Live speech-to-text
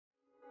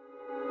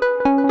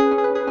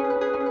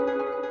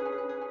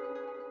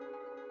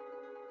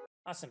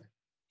Awesome.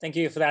 Thank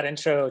you for that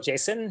intro,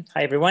 Jason.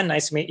 Hi, everyone.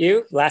 Nice to meet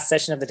you. Last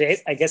session of the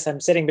day. I guess I'm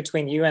sitting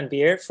between you and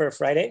beer for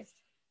Friday.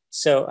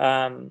 So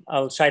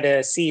I'll try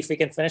to see if we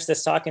can finish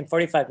this talk in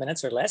 45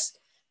 minutes or less.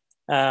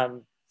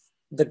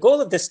 The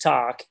goal of this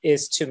talk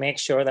is to make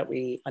sure that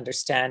we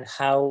understand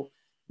how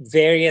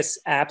various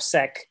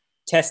AppSec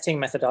testing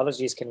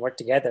methodologies can work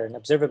together. And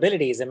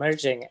observability is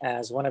emerging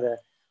as one of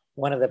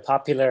the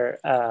popular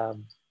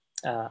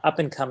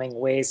up-and-coming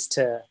ways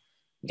to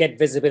get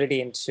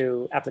visibility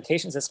into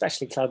applications,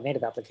 especially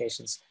cloud-native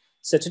applications.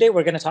 So today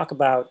we're going to talk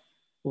about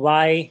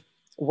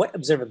what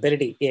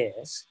observability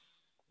is,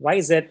 why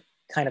is it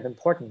kind of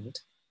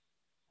important,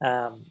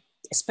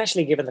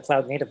 especially given the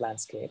cloud-native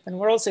landscape. And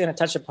we're also going to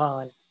touch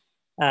upon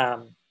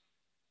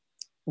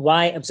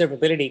why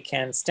observability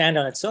can stand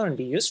on its own and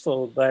be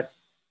useful, but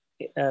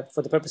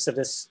for the purpose of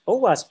this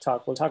OWASP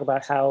talk, we'll talk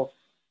about how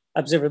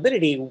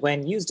observability,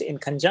 when used in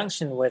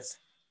conjunction with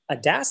a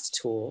DAST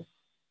tool,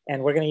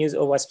 and we're going to use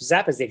OWASP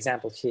ZAP as the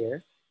example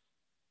here,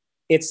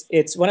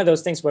 it's one of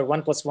those things where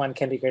 1 + 1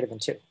 can be greater than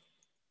 2.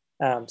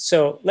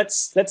 So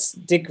let's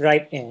dig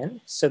right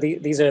in. So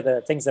these are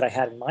the things that I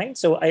had in mind.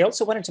 So I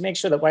also wanted to make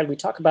sure that while we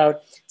talk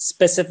about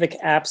specific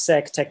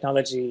AppSec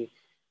technologies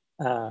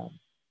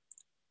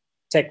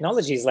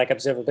like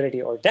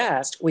observability or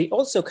DAST, we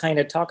also kind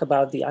of talk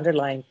about the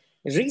underlying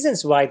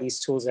reasons why these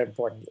tools are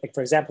important. Like,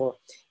 for example,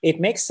 it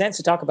makes sense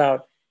to talk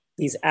about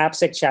these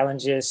AppSec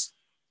challenges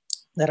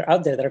that are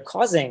out there that are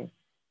causing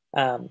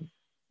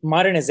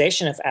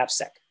modernization of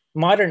AppSec.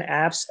 Modern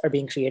apps are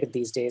being created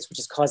these days, which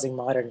is causing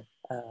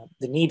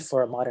the need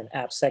for a modern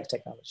AppSec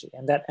technology.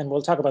 And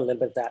we'll talk about a little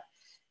bit of that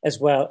as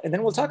well. And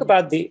then we'll talk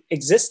about the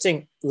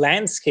existing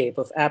landscape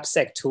of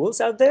AppSec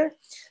tools out there,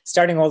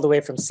 starting all the way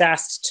from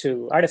SAST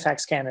to artifact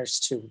scanners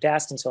to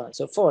DAST and so on and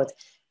so forth.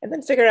 And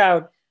then figure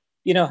out,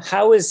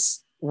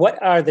 what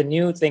are the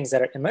new things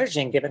that are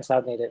emerging given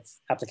cloud native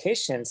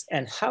applications,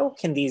 and how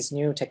can these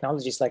new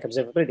technologies like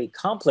observability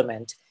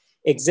complement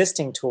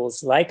existing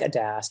tools like a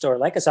DAST or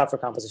like a software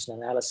composition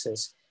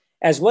analysis,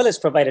 as well as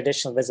provide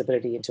additional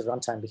visibility into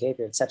runtime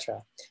behavior, et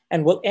cetera.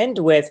 And we'll end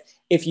with,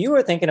 if you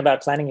are thinking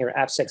about planning your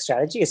AppSec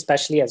strategy,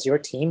 especially as your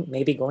team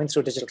may be going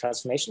through digital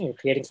transformation, you're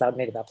creating cloud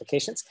native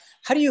applications,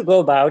 how do you go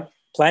about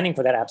planning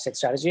for that AppSec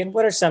strategy? And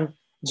what are some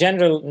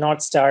general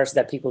North Stars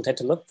that people tend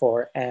to look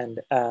for? And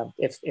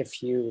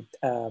if you'd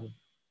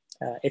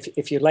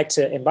like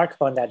to embark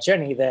upon that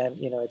journey, then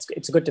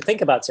it's good to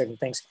think about certain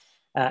things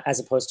as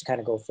opposed to kind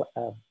of go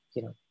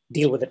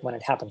deal with it when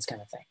it happens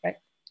kind of thing, right?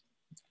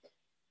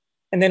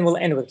 And then we'll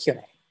end with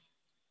Q&A.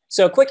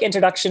 So a quick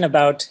introduction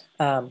about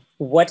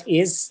what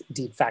is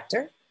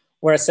DeepFactor.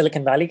 We're a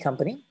Silicon Valley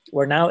company.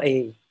 We're now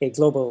a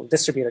global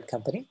distributed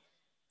company.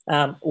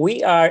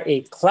 We are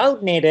a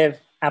cloud native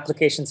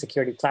application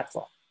security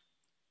platform.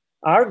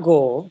 Our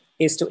goal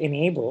is to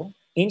enable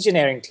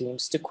engineering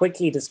teams to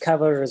quickly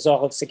discover,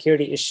 resolve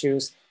security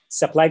issues,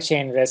 supply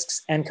chain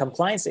risks, and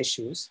compliance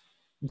issues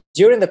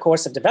during the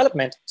course of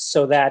development,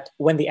 so that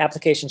when the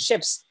application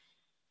ships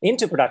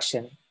into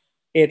production,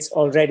 it's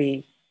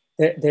already,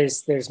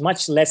 there's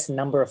much less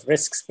number of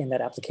risks in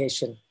that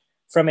application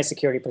from a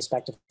security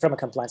perspective, from a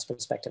compliance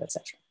perspective, et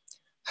cetera.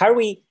 How are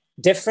we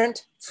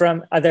different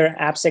from other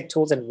AppSec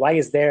tools, and why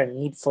is there a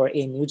need for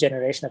a new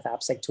generation of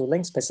AppSec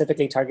tooling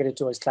specifically targeted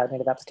towards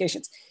cloud-native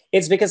applications?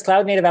 It's because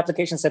cloud-native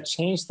applications have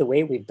changed the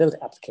way we build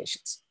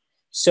applications.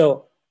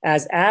 So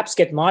as apps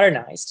get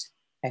modernized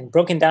and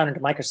broken down into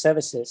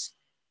microservices,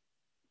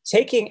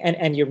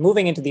 and you're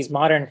moving into these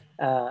modern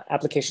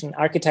application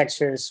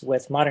architectures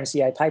with modern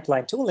CI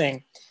pipeline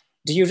tooling,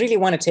 do you really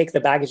want to take the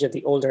baggage of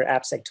the older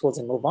AppSec tools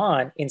and move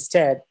on?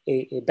 Instead,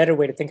 a better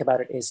way to think about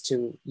it is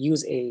to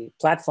use an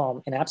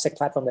AppSec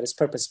platform that is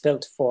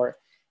purpose-built for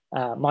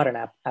modern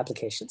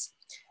applications.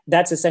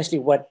 That's essentially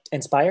what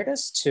inspired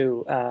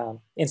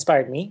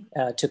me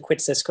to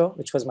quit Cisco,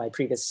 which was my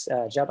previous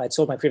job. I'd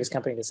sold my previous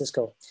company to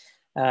Cisco,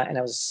 and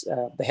I was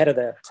the head of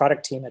the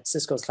product team at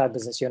Cisco's cloud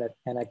business unit,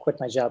 and I quit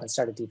my job and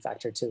started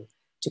DeepFactor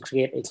to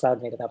create a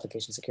cloud-native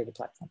application security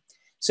platform.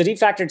 So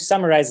DeepFactor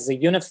summarizes a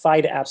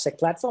unified AppSec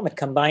platform. It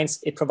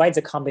provides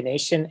a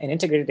combination and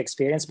integrated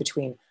experience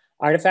between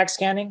artifact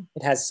scanning.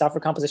 It has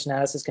software composition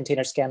analysis,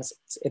 container scans,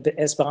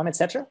 SBOM, et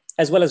cetera,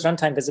 as well as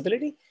runtime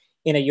visibility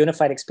in a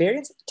unified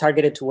experience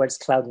targeted towards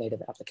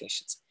cloud-native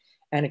applications.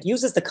 And it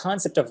uses the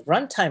concept of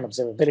runtime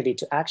observability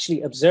to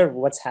actually observe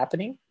what's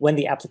happening when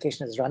the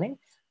application is running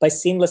by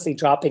seamlessly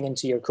dropping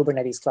into your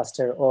Kubernetes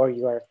cluster or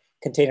your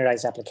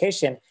containerized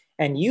application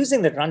and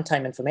using the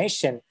runtime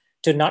information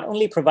to not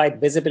only provide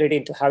visibility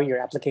into how your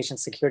application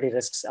security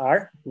risks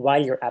are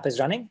while your app is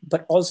running,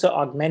 but also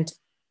augment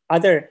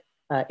other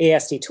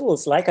AST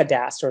tools like a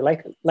DAST or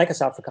like a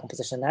software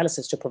composition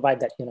analysis to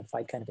provide that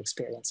unified kind of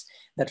experience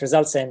that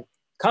results in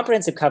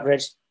comprehensive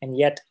coverage and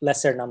yet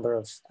lesser number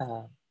of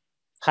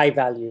high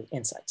value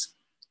insights.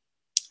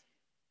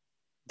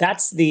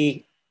 That's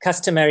the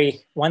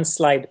customary one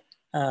slide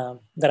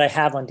that I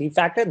have on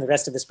DeepFactor, and the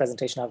rest of this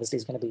presentation obviously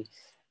is going to be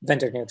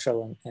vendor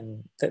neutral,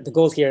 and the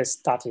goal here is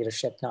thought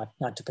leadership,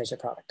 not to pitch a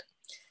product.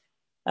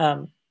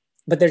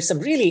 but there's some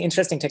really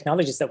interesting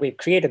technologies that we've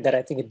created that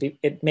I think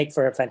it'd make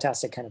for a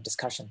fantastic kind of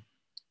discussion.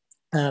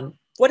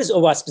 What is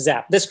OWASP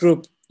ZAP? This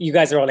group, you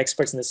guys are all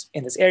experts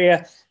in this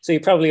area, so you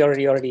probably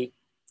already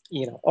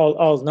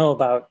all know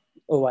about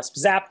OWASP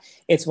ZAP.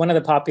 It's one of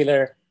the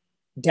popular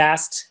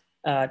DAST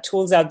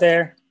tools out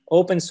there,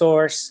 open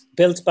source,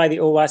 built by the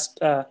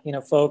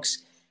OWASP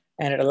folks,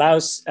 and it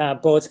allows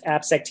both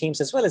AppSec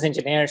teams as well as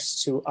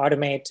engineers to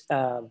automate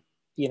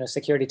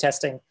security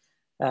testing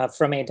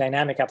from a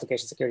dynamic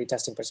application security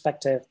testing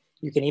perspective.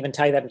 You can even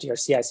tie that into your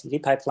CI/CD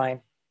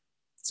pipeline,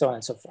 so on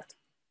and so forth.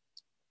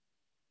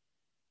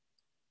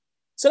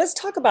 So let's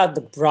talk about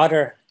the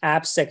broader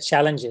AppSec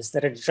challenges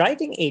that are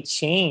driving a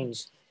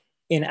change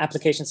in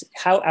applications,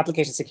 how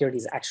application security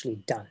is actually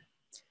done.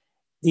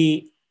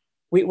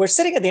 We're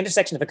sitting at the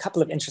intersection of a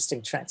couple of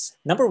interesting trends.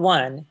 Number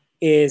one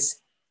is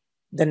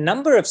the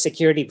number of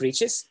security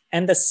breaches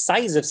and the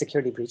size of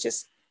security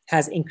breaches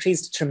has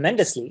increased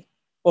tremendously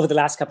over the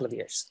last couple of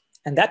years.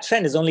 And that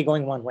trend is only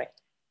going one way.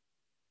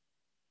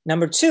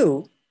 Number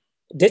two,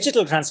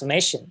 digital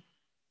transformation.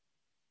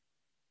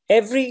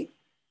 Every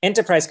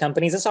enterprise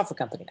company is a software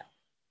company now.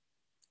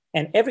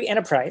 And every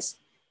enterprise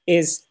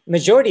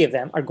majority of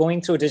them are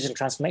going through a digital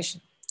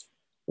transformation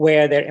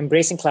where they're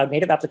embracing cloud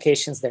native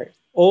applications. Their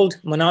old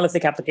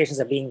monolithic applications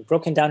are being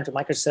broken down into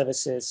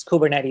microservices,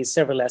 Kubernetes,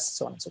 serverless,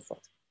 so on and so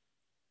forth.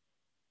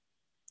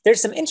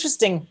 There's some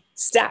interesting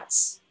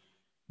stats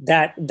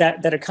that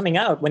are coming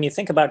out when you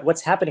think about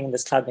what's happening in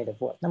this cloud native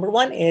world. Number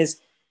one is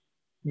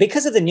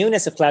because of the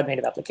newness of cloud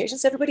native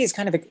applications, everybody is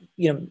kind of,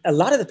 a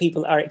lot of the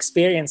people are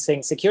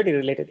experiencing security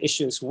related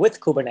issues with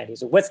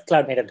Kubernetes or with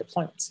cloud native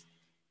deployments.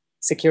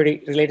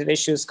 Security related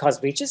issues cause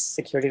breaches,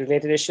 security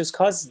related issues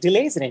cause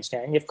delays in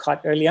engineering. You've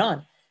caught early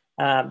on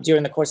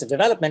during the course of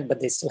development,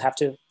 but they still have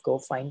to go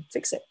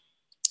fix it.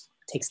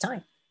 It takes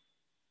time.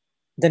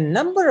 The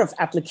number of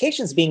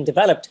applications being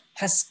developed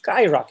has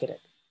skyrocketed.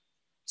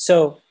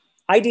 So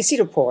IDC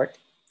report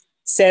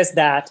says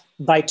that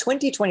by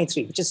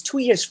 2023, which is 2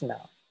 years from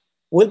now,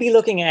 we'll be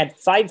looking at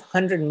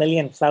 500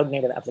 million cloud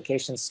native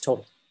applications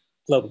total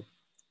globally.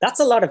 That's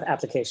a lot of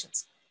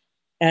applications.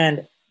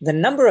 And the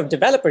number of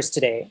developers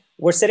today,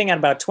 we're sitting at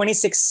about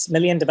 26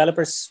 million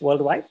developers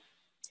worldwide.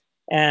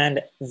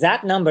 And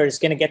that number is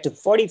going to get to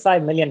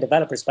 45 million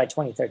developers by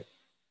 2030.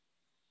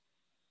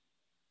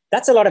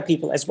 That's a lot of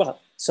people as well.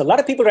 So a lot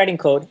of people writing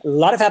code, a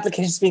lot of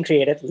applications being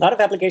created, a lot of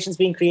applications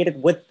being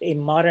created with a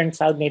modern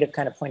cloud native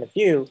kind of point of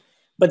view.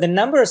 But the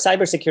number of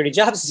cybersecurity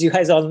jobs, as you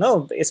guys all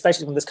know,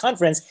 especially from this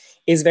conference,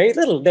 is very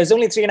little. There's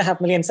only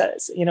 3.5 million,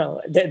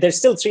 there's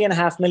still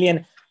 3.5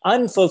 million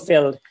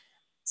unfulfilled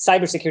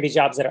cybersecurity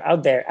jobs that are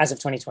out there as of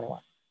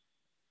 2021.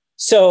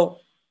 So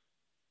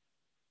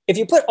if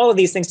you put all of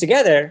these things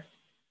together,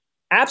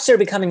 apps are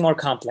becoming more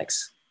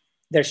complex.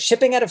 They're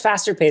shipping at a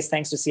faster pace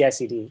thanks to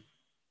CI/CD.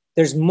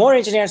 There's more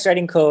engineers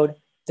writing code.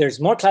 There's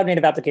more cloud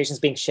native applications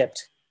being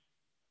shipped.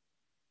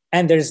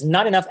 And there's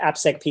not enough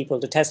AppSec people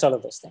to test all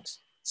of those things.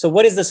 So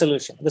what is the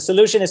solution? The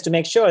solution is to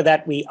make sure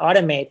that we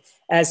automate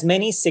as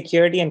many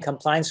security and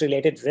compliance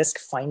related risk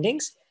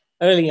findings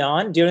early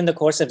on during the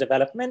course of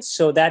development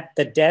so that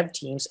the dev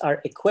teams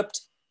are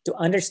equipped to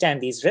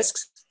understand these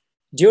risks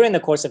during the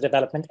course of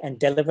development and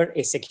deliver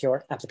a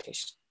secure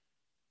application.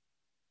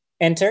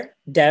 Enter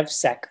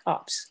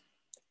DevSecOps.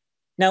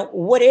 Now,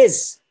 what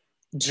is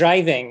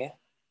driving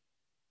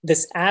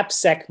this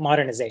AppSec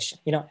modernization?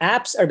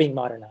 Apps are being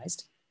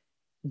modernized.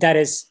 That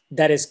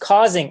is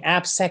causing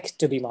AppSec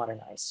to be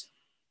modernized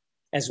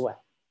as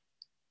well.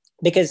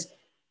 Because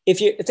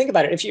if you think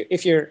about it,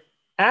 if your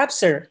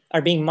apps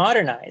are being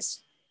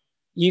modernized,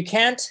 you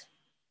can't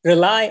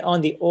rely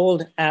on the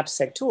old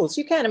AppSec tools.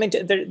 You can,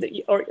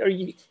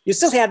 you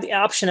still have the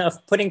option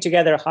of putting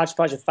together a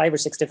hodgepodge of 5 or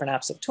 6 different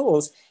AppSec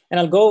tools. And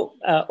I'll go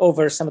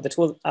over some of the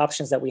tool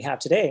options that we have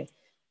today.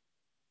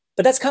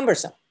 But that's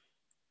cumbersome.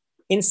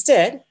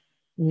 Instead,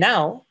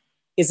 now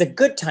is a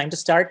good time to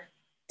start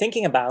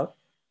thinking about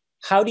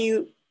how do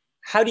you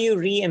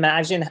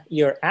reimagine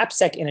your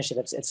AppSec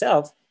initiatives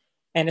itself,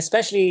 and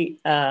especially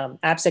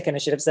AppSec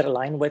initiatives that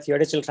align with your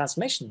digital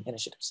transformation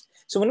initiatives.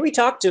 So when we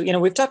talk to,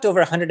 we've talked to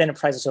over 100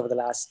 enterprises over the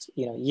last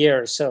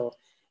year or so,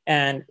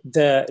 and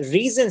the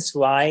reasons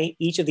why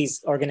each of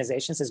these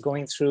organizations is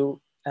going through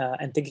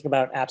and thinking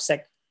about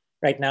AppSec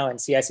right now and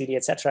CI/CD,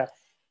 et cetera,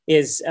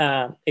 is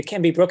it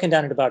can be broken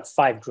down into about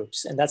 5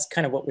 groups. And that's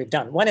kind of what we've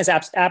done. One is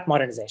app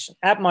modernization.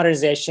 App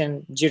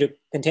modernization due to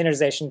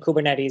containerization,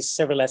 Kubernetes,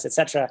 serverless, et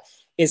cetera,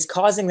 is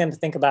causing them to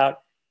think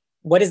about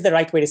what is the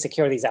right way to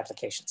secure these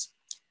applications.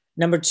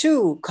 Number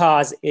 2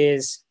 cause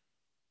is,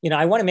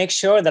 I want to make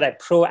sure that I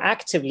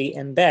proactively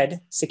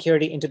embed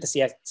security into the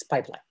CI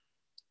pipeline.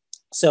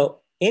 So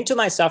into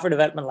my software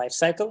development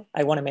lifecycle,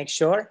 I want to make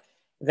sure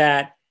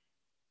that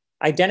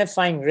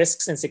identifying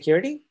risks and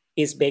security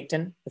is baked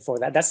in before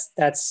that.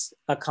 That's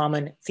a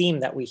common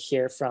theme that we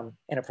hear from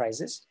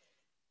enterprises.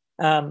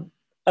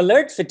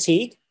 Alert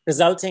fatigue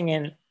resulting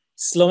in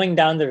slowing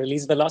down the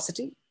release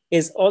velocity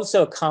is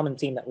also a common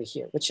theme that we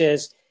hear, which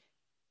is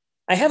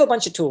I have a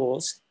bunch of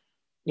tools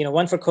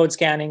one for code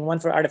scanning, one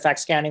for artifact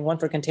scanning, one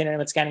for container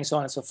image scanning, so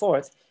on and so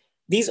forth.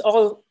 These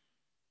all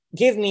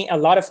give me a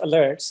lot of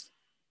alerts,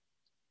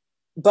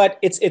 but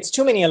it's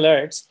too many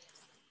alerts.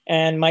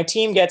 And my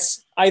team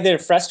gets either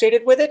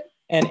frustrated with it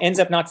and ends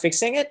up not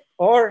fixing it,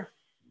 or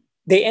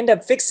they end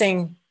up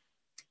fixing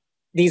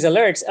these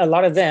alerts, a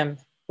lot of them,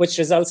 which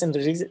results in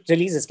the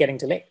releases getting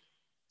delayed.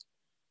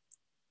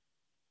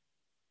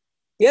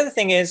 The other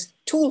thing is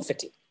tool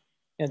fatigue.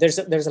 There's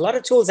a lot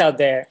of tools out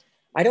there.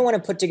 I don't want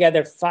to put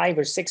together 5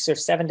 or 6 or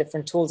 7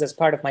 different tools as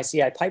part of my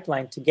CI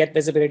pipeline to get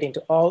visibility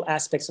into all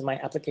aspects of my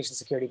application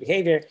security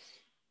behavior.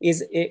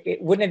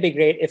 Wouldn't it be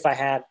great if I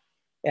had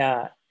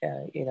a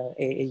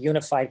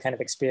unified kind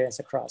of experience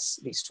across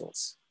these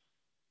tools?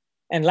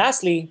 And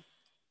lastly,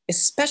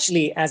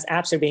 especially as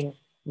apps are being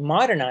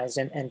modernized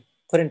and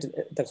put into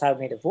the cloud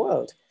native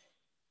world,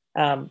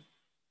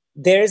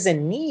 there's a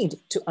need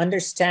to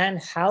understand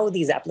how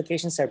these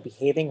applications are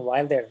behaving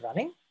while they're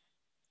running.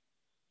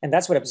 And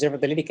that's what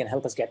observability can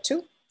help us get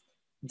to.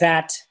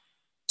 That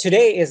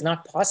today is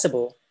not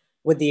possible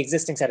with the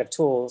existing set of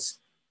tools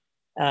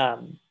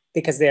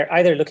because they're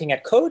either looking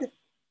at code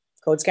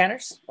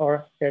scanners,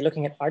 or they're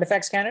looking at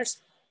artifact scanners,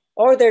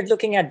 or they're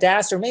looking at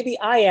DAST, or maybe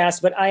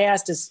IAST, but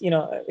IAST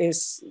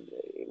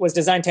was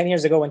designed 10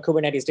 years ago when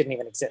Kubernetes didn't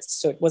even exist.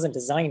 So it wasn't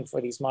designed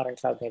for these modern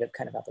cloud native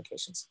kind of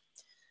applications.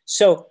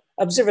 So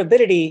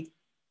observability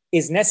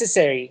is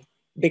necessary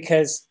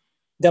because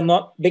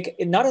not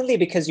only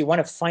because you want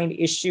to find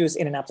issues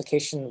in an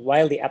application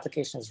while the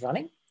application is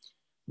running,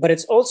 but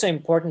it's also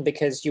important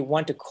because you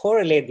want to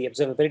correlate the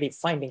observability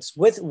findings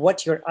with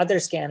what your other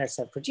scanners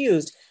have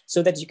produced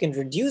so that you can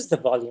reduce the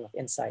volume of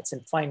insights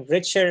and find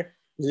richer,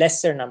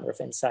 lesser number of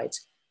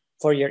insights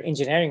for your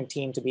engineering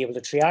team to be able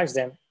to triage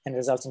them and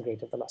result in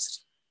greater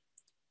velocity.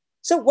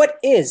 So what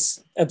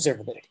is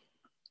observability?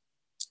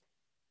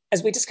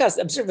 As we discussed,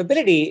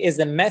 observability is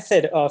the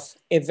method of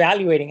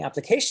evaluating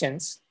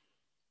applications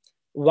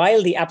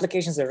while the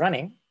applications are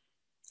running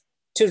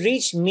to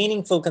reach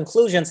meaningful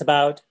conclusions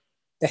about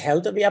the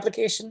health of the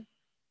application,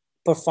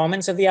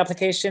 performance of the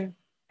application,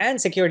 and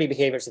security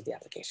behaviors of the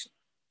application.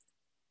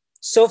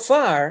 So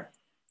far,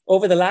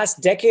 over the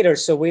last decade or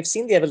so, we've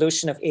seen the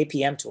evolution of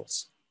APM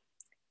tools.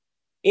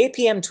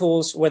 APM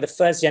tools were the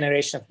first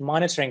generation of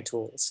monitoring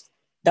tools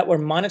that were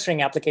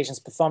monitoring applications'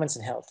 performance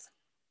and health.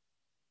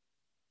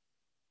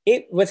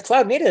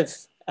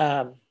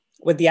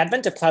 With the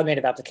advent of cloud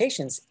native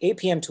applications,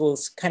 APM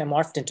tools kind of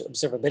morphed into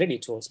observability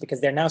tools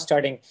because they're now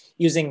starting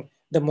using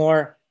the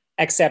more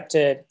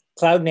accepted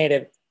cloud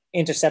native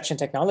interception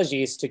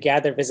technologies to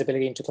gather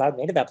visibility into cloud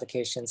native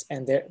applications.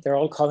 And they're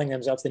all calling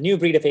themselves, the new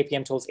breed of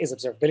APM tools is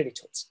observability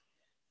tools.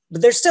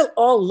 But they're still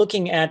all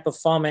looking at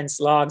performance,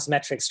 logs,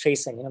 metrics,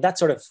 tracing, that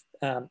sort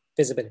of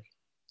visibility.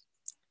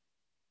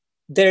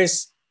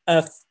 There's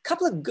a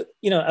couple of,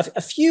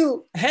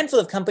 a handful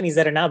of companies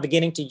that are now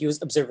beginning to use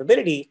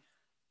observability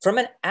from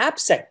an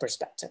AppSec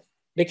perspective,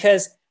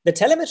 because the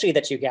telemetry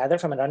that you gather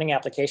from a running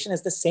application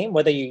is the same,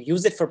 whether you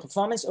use it for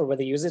performance or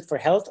whether you use it for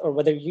health or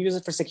whether you use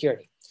it for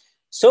security.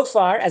 So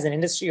far, as an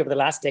industry over the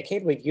last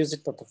decade, we've used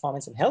it for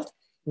performance and health.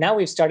 Now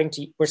we're starting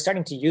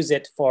to use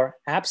it for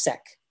AppSec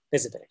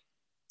visibility.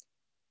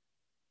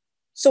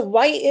 So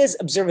why is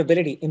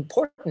observability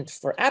important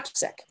for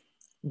AppSec?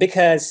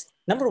 Because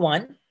number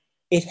one,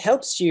 it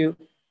helps you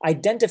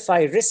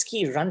identify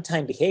risky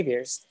runtime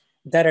behaviors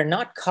that are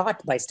not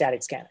caught by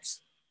static scanners.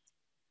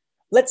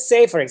 Let's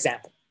say, for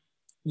example,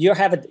 you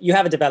have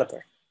a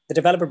developer. The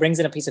developer brings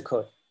in a piece of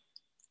code,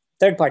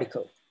 third-party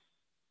code.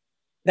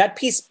 That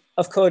piece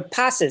of code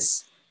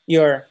passes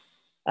your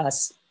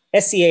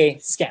SCA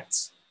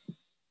scans.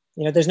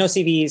 There's no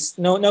CVEs,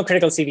 no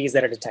critical CVEs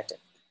that are detected.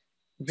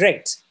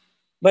 Great.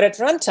 But at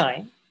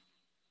runtime,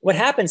 what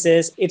happens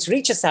is it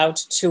reaches out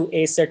to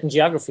a certain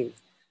geography.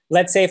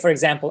 Let's say, for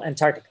example,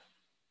 Antarctica.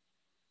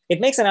 It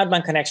makes an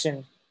outbound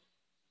connection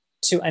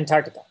to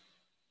Antarctica.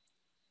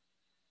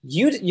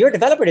 Your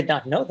developer did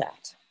not know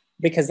that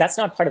because that's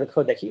not part of the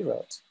code that he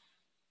wrote.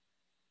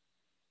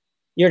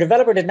 Your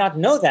developer did not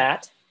know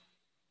that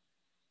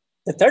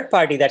the third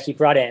party that he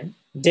brought in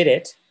did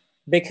it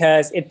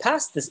because it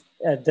passed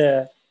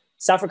the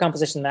software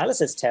composition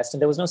analysis test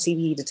and there was no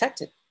CVE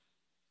detected.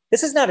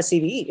 This is not a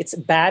CVE, it's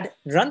bad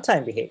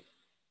runtime behavior.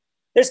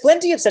 There's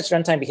plenty of such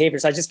runtime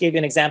behaviors. I just gave you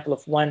an example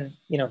of one,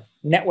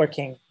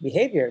 networking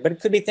behavior, but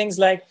it could be things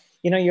like,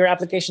 your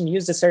application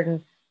used a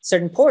certain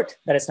port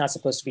that it's not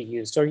supposed to be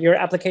used, or your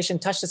application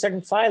touched a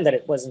certain file that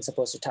it wasn't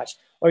supposed to touch,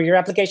 or your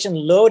application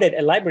loaded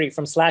a library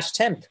from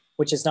 /temp,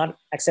 which is not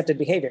accepted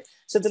behavior.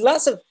 So there's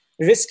lots of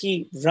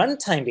risky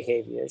runtime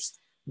behaviors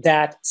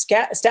that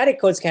static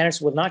code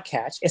scanners will not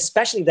catch,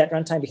 especially that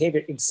runtime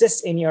behavior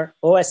exists in your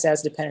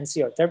OSS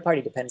dependency or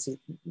third-party dependency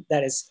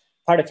that is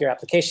part of your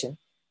application.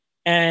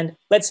 And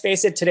let's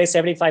face it, today,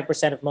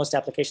 75% of most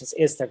applications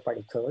is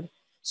third-party code.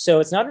 So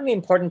it's not only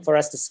important for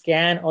us to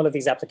scan all of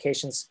these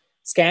applications,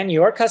 scan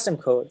your custom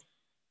code,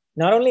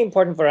 not only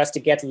important for us to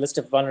get a list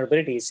of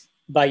vulnerabilities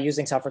by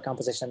using software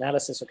composition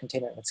analysis or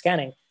container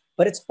scanning,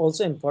 but it's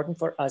also important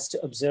for us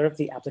to observe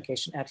the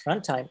application at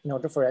runtime in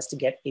order for us to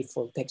get a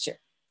full picture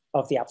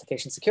of the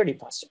application security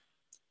posture.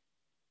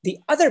 The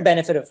other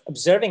benefit of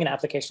observing an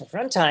application at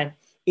runtime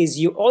is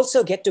you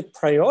also get to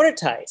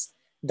prioritize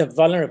the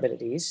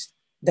vulnerabilities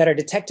that are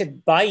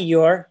detected by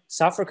your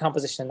software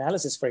composition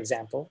analysis, for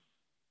example,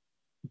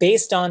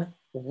 based on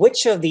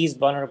which of these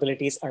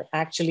vulnerabilities are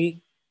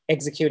actually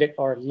executed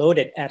or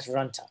loaded at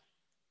runtime.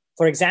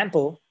 For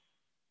example,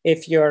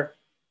 if your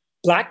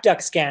black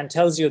duck scan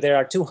tells you there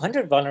are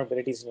 200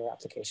 vulnerabilities in your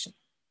application,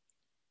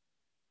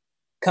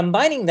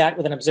 combining that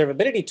with an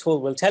observability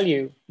tool will tell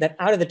you that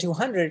out of the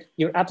 200,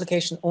 your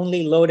application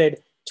only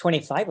loaded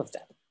 25 of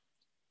them.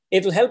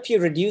 It will help you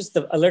reduce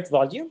the alert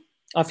volume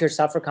of your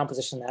software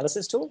composition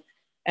analysis tool,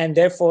 and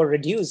therefore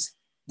reduce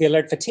the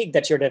alert fatigue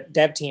that your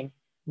dev team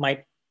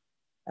might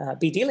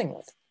be dealing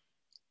with.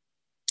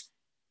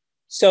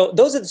 So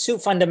those are the two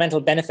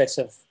fundamental benefits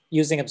of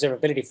using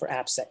observability for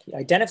AppSec. You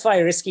identify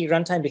risky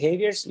runtime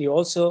behaviors. You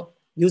also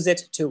use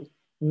it to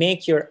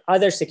make your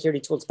other security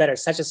tools better,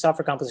 such as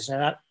software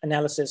composition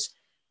analysis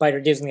by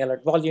reducing the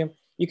alert volume.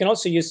 You can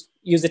also use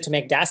it to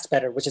make DAST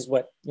better, which is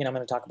what I'm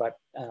going to talk about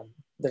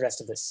the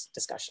rest of this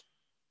discussion.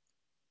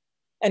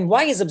 And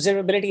why is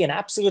observability an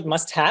absolute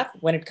must-have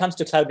when it comes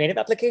to cloud-native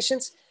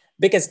applications?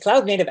 Because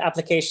cloud-native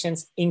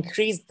applications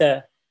increase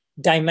the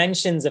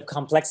dimensions of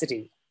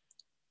complexity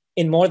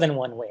in more than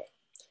one way.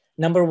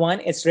 Number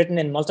one, it's written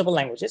in multiple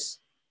languages,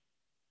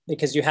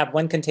 because you have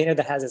one container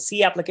that has a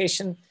C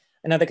application,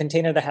 another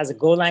container that has a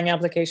Golang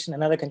application,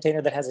 another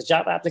container that has a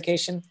Java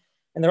application,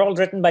 and they're all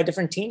written by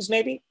different teams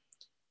maybe.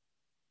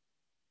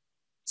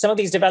 Some of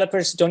these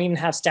developers don't even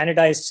have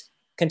standardized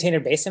container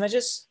base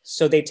images.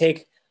 So they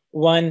take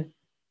one,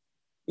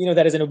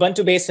 that is an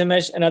Ubuntu base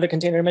image, another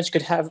container image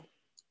could have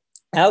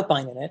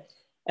Alpine in it.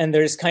 And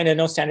there's kind of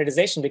no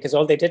standardization because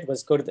all they did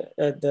was go to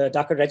the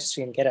Docker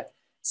registry and get a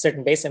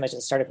certain base image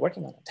and started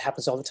working on it. It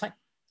happens all the time.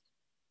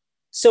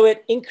 So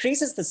it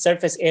increases the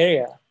surface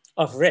area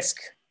of risk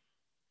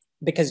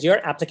because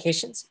your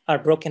applications are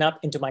broken up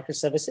into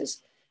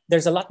microservices.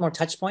 There's a lot more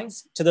touch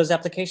points to those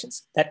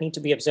applications that need to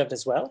be observed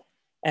as well.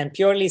 And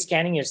purely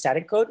scanning your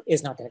static code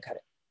is not going to cut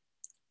it.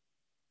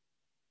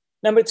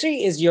 Number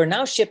three is you're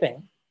now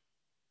shipping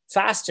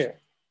faster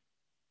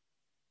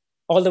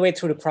all the way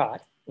through to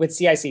prod with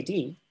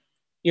CI/CD.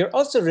 You're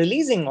also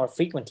releasing more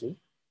frequently.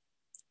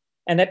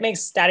 And that makes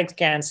static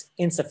scans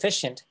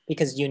insufficient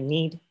because you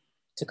need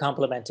to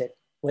complement it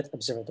with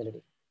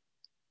observability.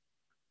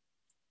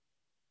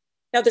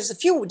 Now, there's a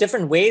few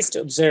different ways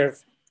to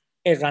observe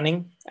a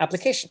running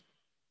application.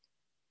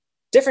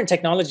 Different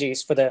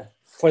technologies for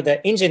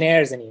the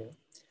engineers in you.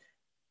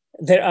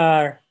 There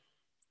are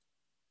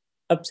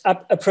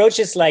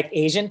approaches like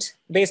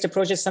agent-based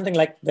approaches, something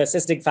like the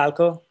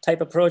sysdig-falco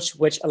type approach,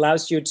 which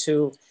allows you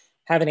to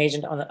have an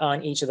agent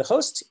on each of the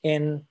hosts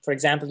in, for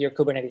example, your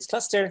Kubernetes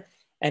cluster.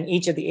 And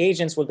each of the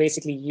agents will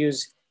basically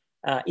use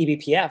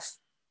eBPF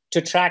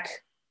to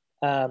track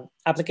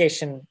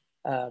application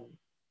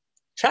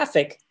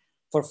traffic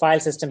for file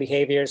system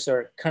behaviors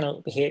or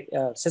kernel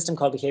system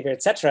call behavior,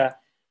 et cetera,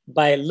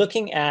 by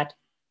looking at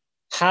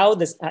how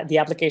the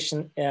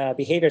application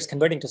behavior is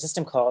converting to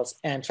system calls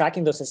and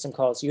tracking those system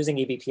calls using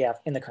eBPF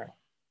in the kernel.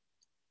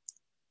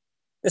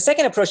 The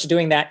second approach to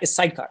doing that is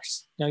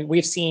sidecars.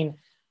 We've seen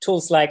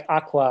tools like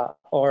Aqua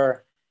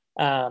or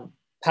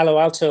Palo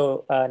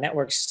Alto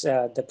Networks,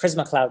 the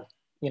Prisma Cloud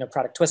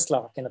product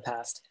Twistlock in the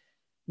past.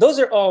 Those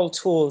are all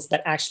tools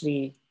that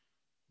actually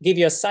give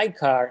you a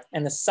sidecar,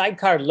 and the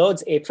sidecar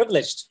loads it's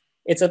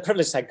a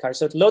privileged sidecar,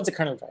 so it loads a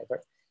kernel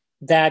driver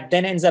that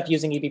then ends up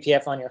using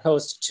eBPF on your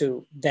host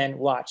to then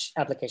watch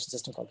application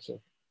system call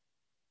behavior.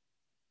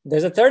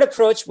 There's a third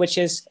approach, which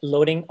is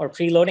loading or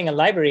preloading a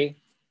library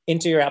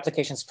into your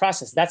application's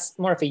process. That's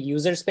more of a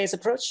user space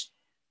approach.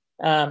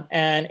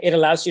 And it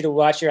allows you to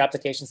watch your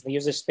applications in the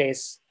user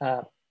space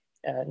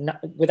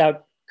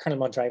without kernel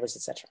mode drivers,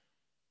 et cetera.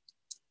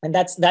 And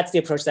that's the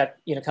approach that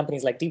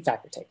companies like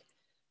DeepFactor take.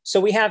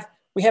 So we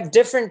have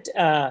different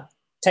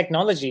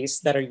technologies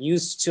that are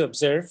used to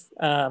observe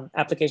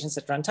applications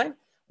at runtime.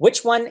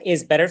 Which one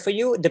is better for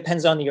you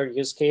depends on your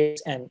use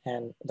case and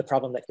the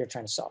problem that you're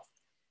trying to solve.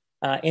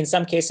 In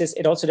some cases,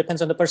 it also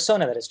depends on the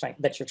persona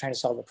that you're trying to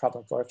solve the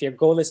problem for. If your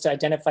goal is to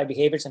identify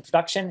behaviors in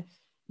production,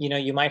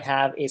 you might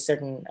have a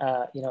certain,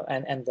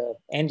 and the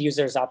end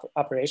user's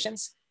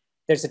operations.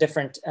 There's a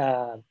different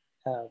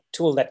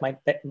tool that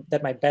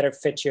might better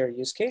fit your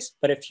use case.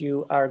 But if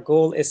our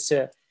goal is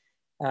to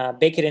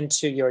bake it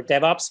into your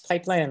DevOps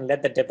pipeline and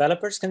let the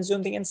developers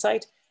consume the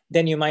insight,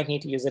 then you might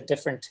need to use a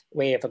different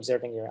way of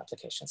observing your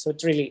application. So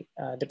it really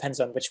depends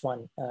on which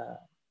one,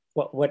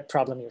 what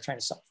problem you're trying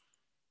to solve.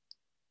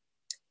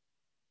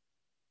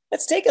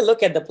 Let's take a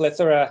look at the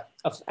plethora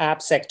of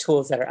AppSec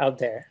tools that are out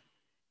there.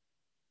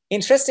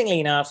 Interestingly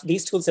enough,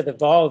 these tools have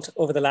evolved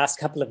over the last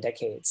couple of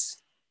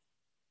decades.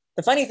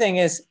 The funny thing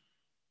is,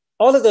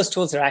 all of those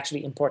tools are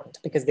actually important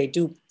because they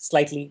do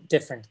slightly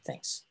different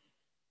things.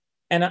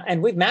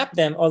 And we've mapped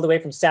them all the way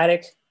from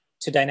static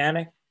to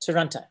dynamic to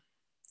runtime.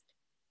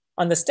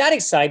 On the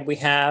static side, we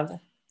have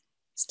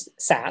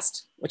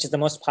SAST, which is the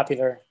most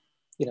popular,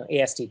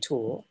 AST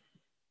tool.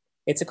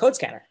 It's a code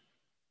scanner.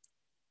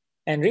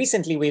 And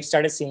recently we've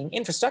started seeing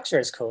infrastructure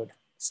as code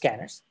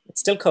scanners. It's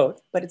still code,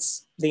 but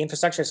it's the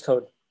infrastructure as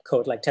code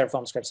like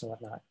Terraform scripts and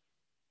whatnot.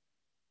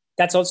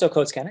 That's also a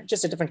code scanner,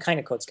 just a different kind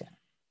of code scanner.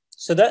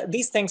 So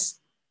these things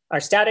are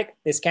static,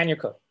 they scan your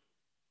code.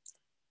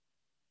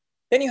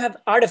 Then you have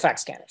artifact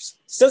scanners,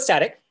 still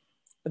static,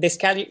 but they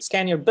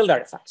scan your build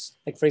artifacts.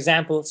 Like for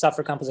example,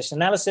 software composition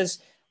analysis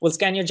will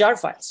scan your jar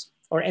files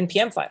or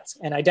NPM files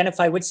and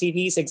identify which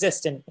CVs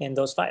exist in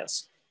those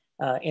files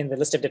in the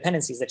list of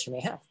dependencies that you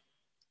may have.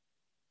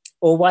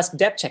 OWASP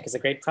ZAP check is a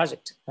great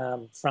project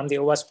from the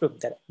OWASP group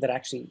that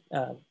actually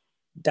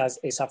does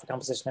a software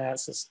composition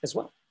analysis as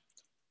well.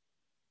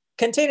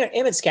 Container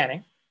image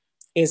scanning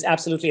is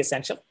absolutely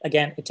essential.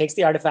 Again, it takes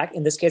the artifact.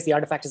 In this case, the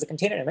artifact is a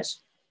container image.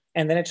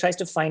 And then it tries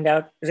to find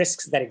out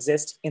risks that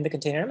exist in the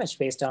container image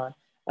based on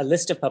a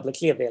list of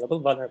publicly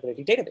available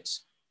vulnerability database.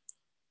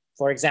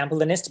 For example,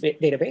 the NIST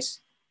database,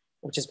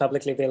 which is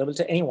publicly available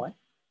to anyone,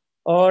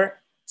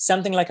 or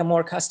something like a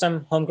more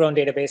custom homegrown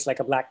database like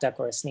a Black Duck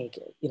or a Sneak,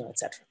 et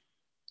cetera.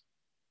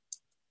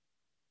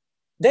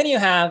 Then you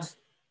have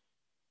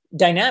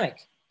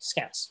dynamic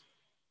scans.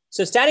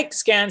 So static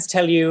scans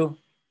tell you,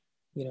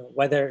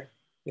 whether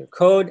your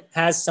code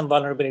has some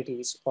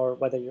vulnerabilities or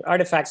whether your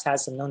artifacts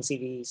has some known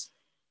CVEs.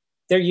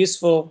 They're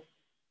useful,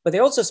 but they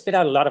also spit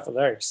out a lot of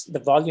alerts. The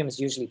volume is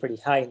usually pretty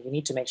high, and you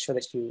need to make sure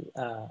that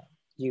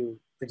you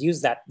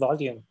reduce that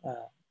volume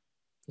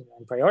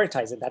and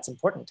prioritize it. That's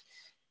important.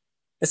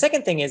 The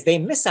second thing is they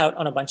miss out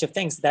on a bunch of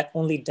things that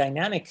only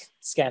dynamic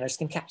scanners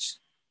can catch.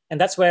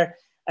 And that's where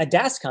a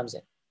DAST comes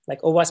in.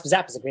 Like OWASP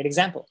ZAP is a great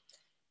example.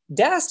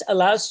 DAST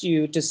allows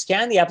you to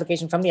scan the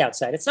application from the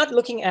outside. It's not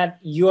looking at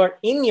your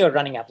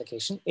running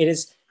application. It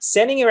is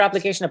sending your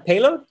application a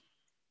payload,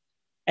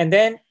 and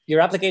then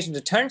your application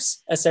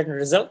returns a certain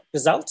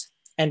result.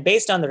 And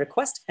based on the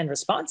request and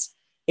response,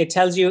 it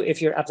tells you if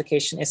your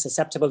application is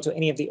susceptible to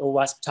any of the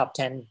OWASP top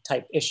 10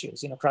 type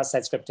issues,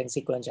 cross-site scripting,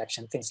 SQL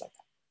injection, things like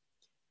that.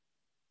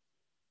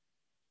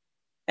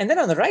 And then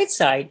on the right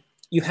side,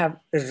 you have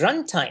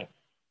runtime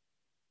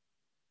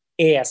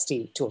AST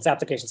tools,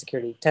 application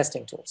security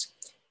testing tools.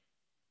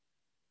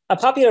 A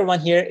popular one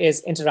here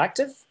is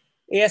interactive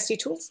AST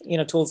tools,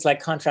 tools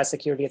like contrast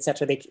security, et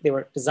cetera. They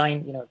were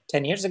designed,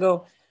 10 years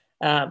ago.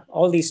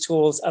 All these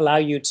tools allow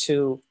you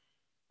to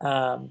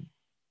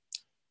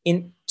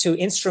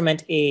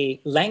instrument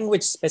a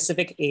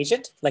language-specific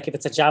agent. Like if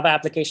it's a Java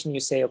application, you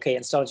say, okay,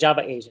 install a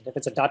Java agent. If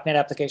it's a .NET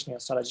application, you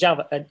install a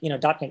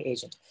 .NET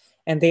agent.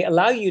 And they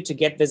allow you to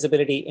get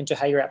visibility into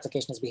how your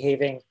application is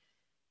behaving,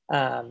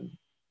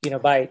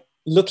 by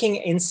looking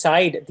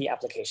inside the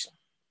application.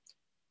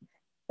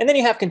 And then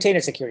you have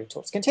container security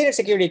tools. Container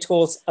security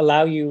tools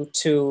allow you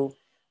to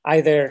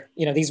either,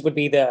 these would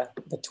be the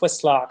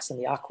Twistlocks and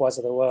the Aquas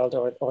of the world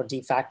or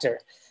DeepFactor.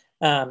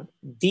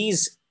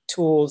 These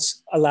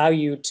tools allow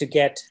you to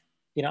get,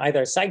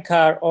 either a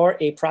sidecar or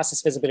a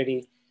process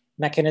visibility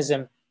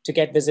mechanism to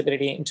get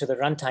visibility into the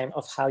runtime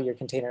of how your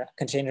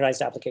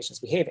containerized application is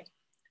behaving.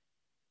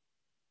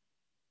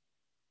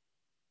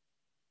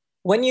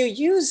 When you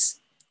use,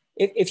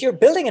 if you're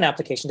building an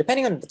application,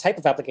 depending on the type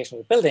of application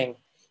you're building,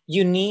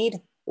 you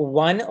need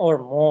one or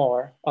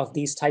more of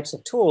these types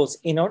of tools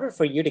in order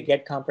for you to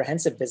get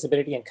comprehensive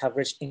visibility and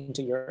coverage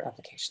into your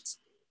applications.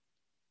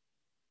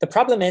 The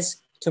problem is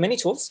too many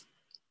tools.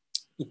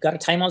 You've got to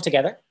tie them all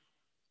together.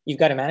 You've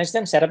got to manage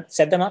them, set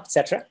them up,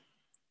 etc.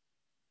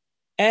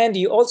 And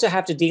you also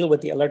have to deal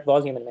with the alert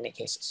volume in many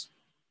cases.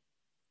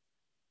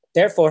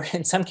 Therefore,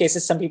 in some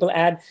cases, some people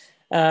add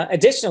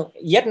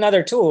yet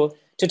another tool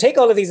to take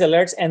all of these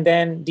alerts and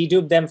then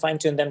dedupe them,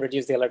 fine-tune them,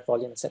 reduce the alert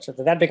volume, etc.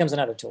 So that becomes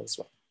another tool as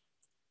well.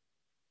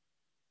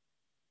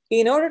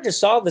 In order to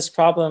solve this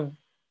problem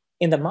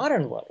in the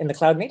modern world, in the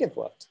cloud-native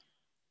world,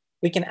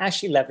 we can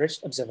actually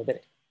leverage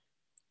observability.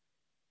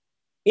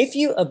 If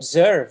you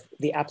observe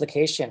the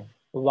application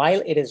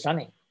while it is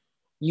running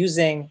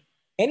using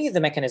any of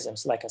the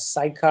mechanisms like a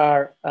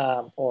sidecar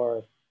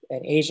or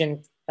an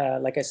agent,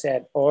 like I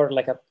said, or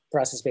like a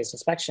process-based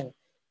inspection,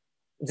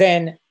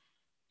 then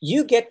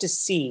you get to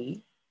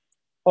see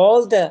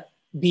all the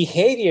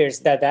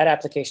behaviors that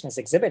application is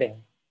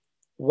exhibiting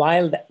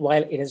while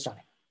it is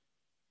running.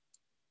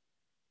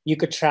 You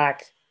could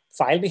track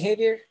file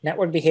behavior,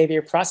 network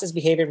behavior, process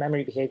behavior,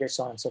 memory behavior,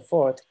 so on and so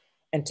forth,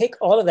 and take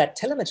all of that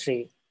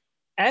telemetry,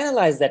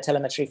 analyze that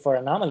telemetry for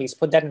anomalies,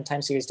 put that in a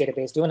time series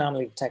database, do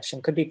anomaly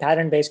detection, could be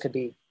pattern-based, could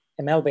be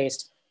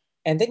ML-based,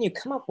 and then you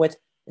come up with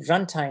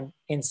runtime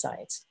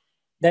insights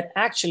that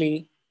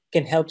actually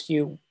can help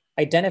you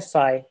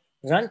identify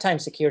runtime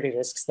security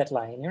risks that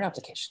lie in your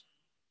application.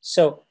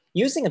 So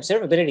using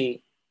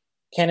observability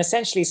can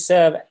essentially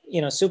serve,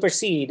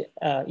 supersede,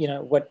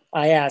 what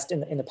IAST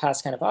in the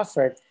past kind of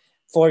offered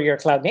for your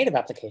cloud native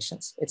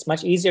applications. It's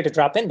much easier to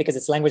drop in because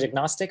it's language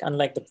agnostic,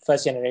 unlike the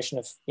first generation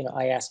of,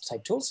 IAST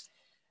type tools.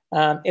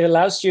 It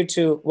allows you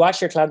to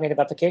watch your cloud native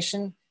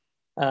application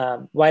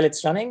while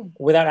it's running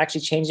without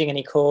actually changing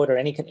any code or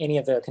any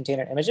of the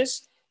container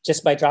images.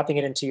 just by dropping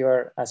it into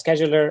your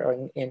scheduler,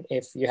 or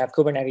if you have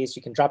Kubernetes,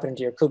 you can drop it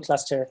into your kube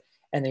cluster,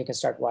 and then you can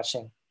start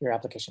watching your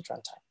application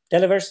runtime.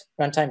 Delivers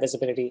runtime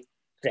visibility,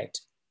 great.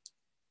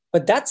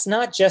 But that's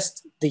not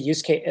just the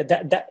use case.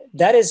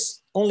 That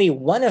is only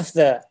one of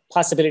the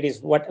possibilities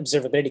of what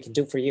observability can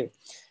do for you.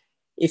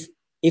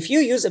 If you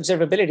use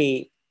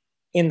observability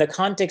in the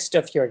context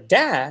of your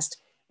DAST,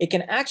 it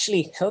can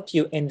actually help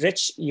you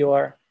enrich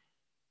your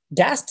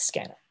DAST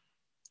scanner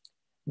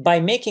by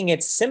making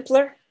it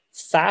simpler,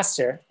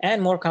 faster,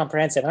 and more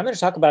comprehensive. And I'm going to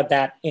talk about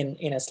that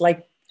in a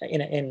slide,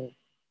 a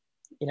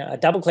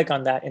double click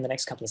on that in the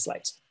next couple of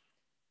slides.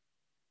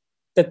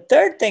 The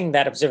third thing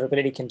that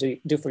observability can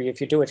do for you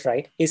if you do it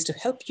right is to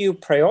help you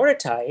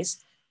prioritize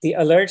the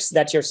alerts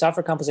that your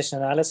software composition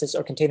analysis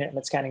or container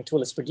image scanning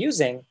tool is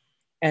producing,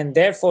 and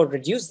therefore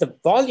reduce the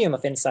volume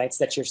of insights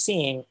that you're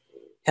seeing,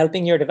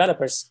 helping your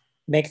developers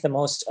make the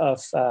most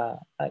of,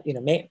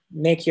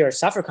 make your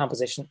software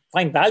composition,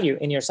 find value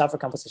in your software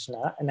composition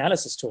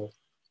analysis tool.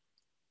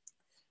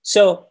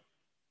 So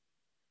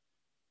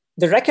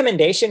the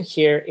recommendation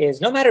here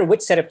is no matter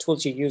which set of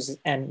tools you use,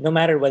 and no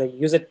matter whether you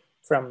use it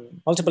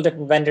from multiple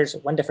different vendors or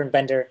one different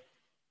vendor,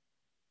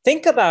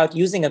 think about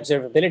using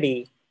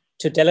observability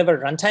to deliver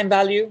runtime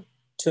value,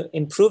 to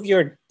improve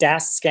your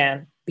DAST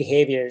scan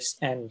behaviors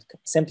and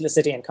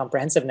simplicity and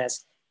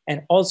comprehensiveness,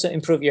 and also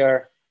improve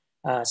your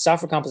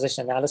software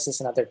composition analysis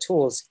and other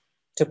tools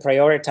to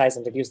prioritize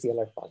and reduce the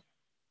alert volume.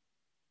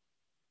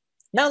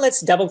 Now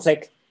let's double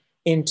click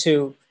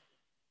into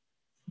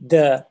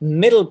the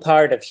middle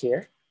part of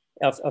here,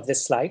 of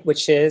this slide,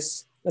 which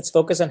is, let's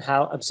focus on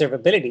how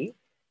observability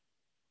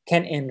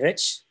can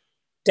enrich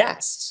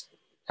DAST.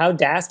 How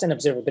DAST and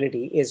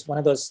observability is one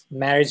of those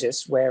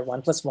marriages where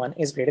 1 + 1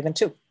 is greater than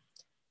 2.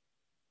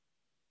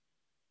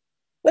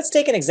 Let's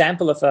take an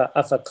example of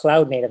a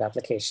cloud native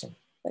application.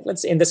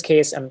 Like in this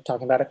case, I'm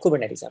talking about a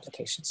Kubernetes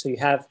application. So you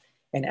have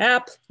an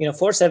app,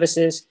 4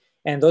 services,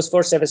 and those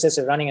 4 services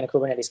are running in a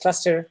Kubernetes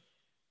cluster,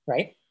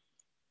 right?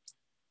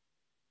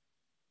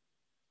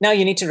 Now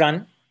you need to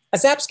run a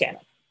ZAP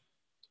scanner.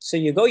 So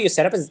you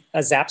set up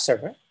a ZAP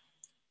server,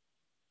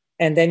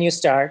 and then you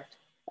start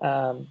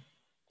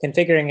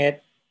configuring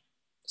it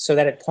so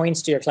that it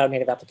points to your cloud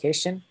native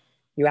application.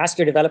 You ask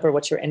your developer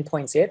what your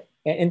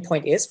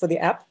endpoint is for the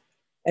app,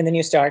 and then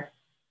you start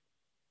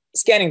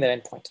scanning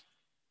that endpoint.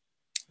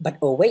 But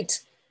oh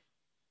wait,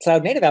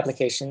 cloud native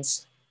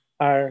applications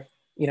are,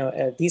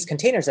 these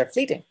containers are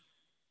fleeting.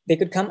 They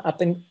could come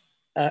up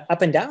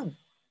and down,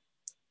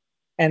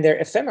 and they're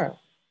ephemeral.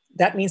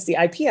 That means the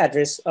IP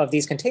address of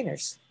these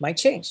containers might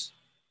change.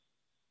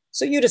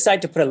 So you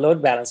decide to put a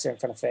load balancer in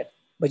front of it,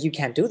 but you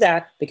can't do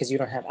that because you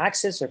don't have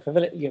access or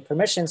your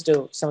permissions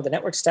to some of the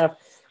network stuff.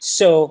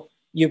 So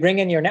you bring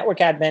in your network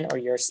admin or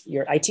your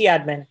IT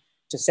admin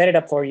to set it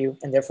up for you,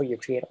 and therefore you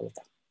create all of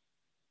that.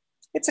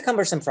 It's a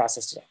cumbersome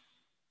process today.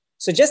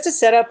 So just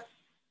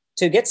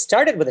to get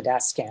started with a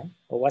DAST scan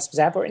or OWASP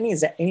ZAP or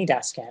any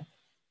DAST scan,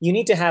 you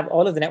need to have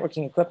all of the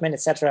networking equipment,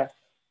 et cetera,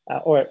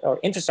 or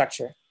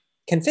infrastructure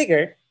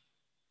configured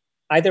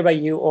either by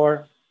you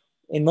or,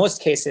 in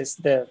most cases,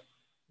 the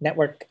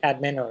network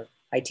admin or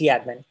IT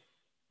admin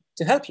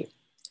to help you.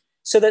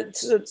 So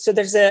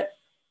there's a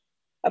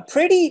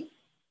pretty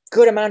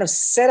good amount of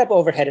setup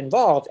overhead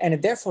involved, and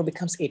it therefore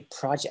becomes a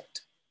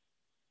project.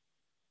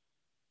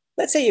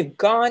 Let's say you've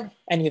gone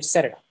and you've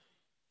set it up.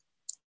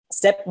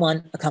 Step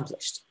 1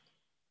 accomplished.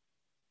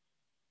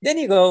 Then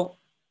you go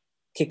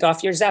kick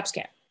off your ZAP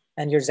scan,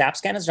 and your ZAP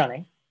scan is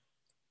running.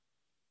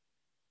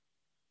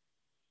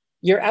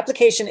 Your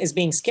application is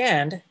being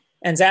scanned,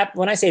 and ZAP,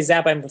 when I say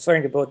ZAP, I'm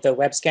referring to both the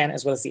web scan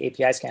as well as the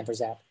API scan for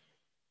ZAP.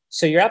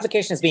 So your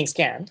application is being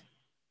scanned.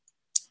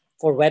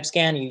 For web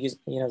scan,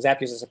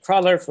 ZAP uses a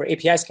crawler. For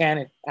API scan,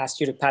 it asks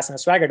you to pass in a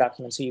Swagger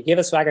document. So you give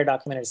a Swagger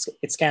document, and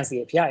it scans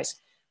the APIs.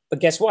 But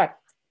guess what?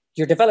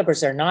 Your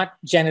developers are not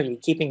generally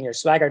keeping your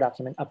Swagger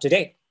document up to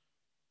date.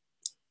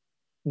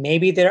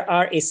 Maybe there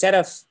are a set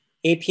of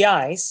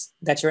APIs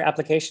that your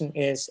application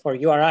is, or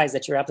URIs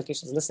that your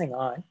application is listening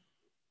on,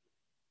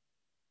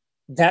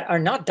 that are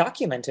not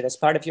documented as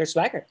part of your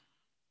Swagger.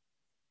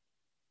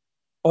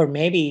 Or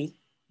maybe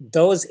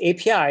those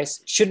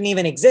APIs shouldn't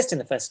even exist in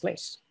the first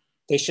place.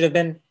 They should have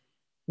been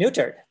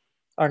neutered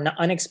or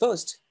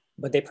unexposed,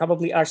 but they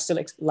probably are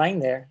still lying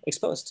there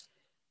exposed.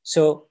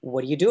 So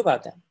what do you do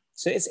about them?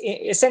 So it's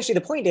essentially,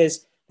 the point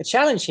is, the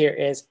challenge here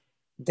is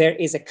there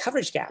is a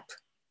coverage gap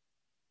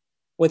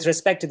with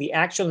respect to the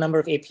actual number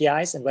of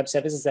APIs and web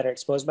services that are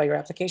exposed by your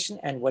application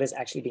and what is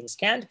actually being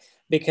scanned,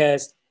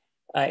 because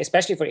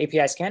especially for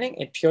API scanning,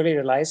 it purely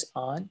relies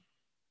on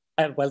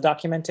a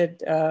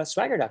well-documented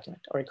Swagger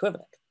document or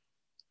equivalent.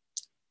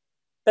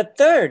 The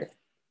third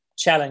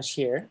challenge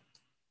here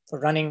for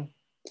running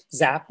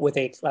ZAP with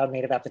a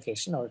cloud-native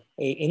application, or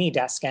any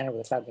DAST scanner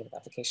with a cloud-native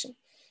application,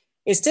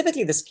 is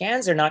typically the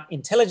scans are not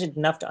intelligent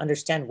enough to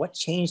understand what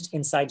changed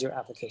inside your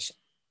application.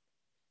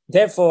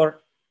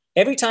 Therefore,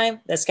 every time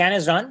the scan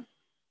is run,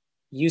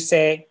 you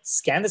say,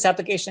 scan this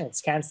application, it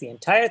scans the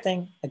entire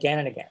thing again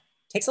and again.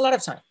 It takes a lot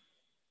of time.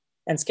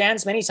 And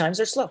scans many times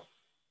are slow.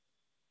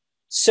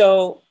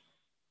 So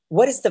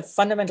what is the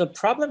fundamental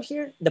problem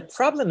here? The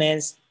problem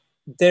is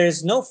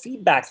there's no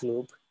feedback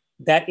loop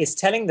that is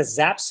telling the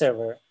ZAP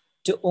server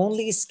to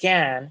only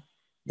scan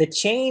the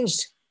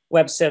changed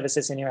web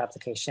services in your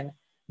application,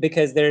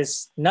 because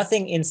there's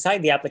nothing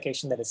inside the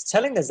application that is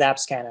telling the ZAP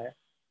scanner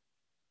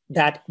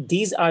that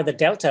these are the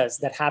deltas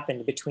that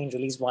happened between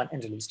release 1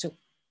 and release 2.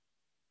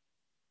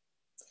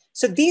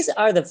 So these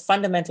are the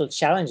fundamental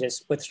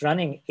challenges with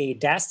running a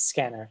DAST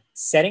scanner: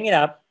 setting it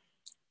up,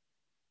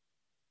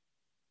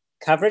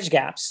 coverage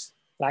gaps,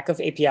 lack of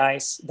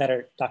APIs that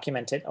are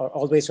documented, or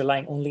always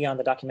relying only on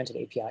the documented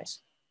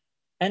APIs,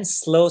 and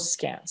slow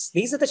scans.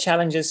 These are the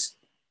challenges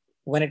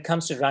when it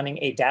comes to running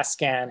a DAST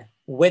scan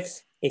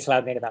with a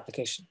cloud-native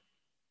application.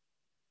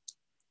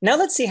 Now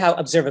let's see how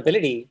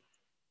observability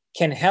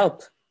can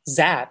help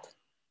ZAP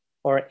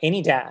or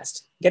any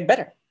DAST get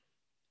better.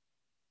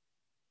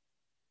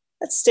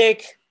 Let's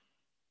take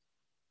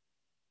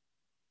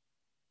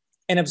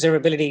an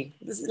observability,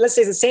 let's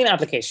say it's the same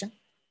application,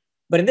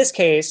 but in this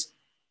case,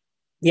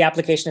 the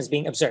application is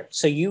being observed.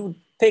 So you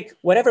pick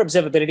whatever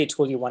observability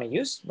tool you want to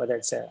use, whether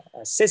it's a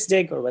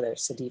sysdig, or whether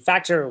it's a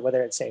DeepFactor, or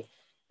whether it's a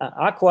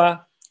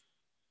Aqua,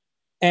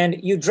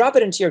 and you drop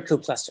it into your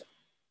kube cluster.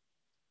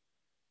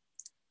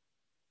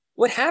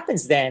 What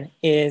happens then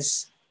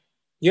is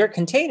your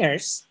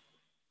containers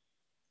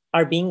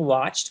are being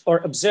watched or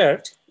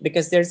observed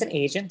because there's an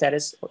agent that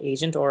is, or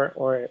agent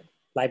or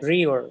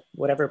library or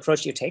whatever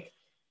approach you take,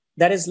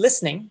 that is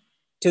listening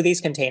to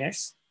these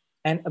containers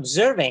and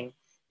observing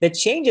the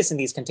changes in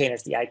these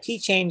containers, the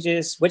IP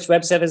changes, which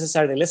web services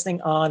are they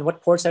listening on,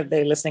 what ports are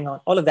they listening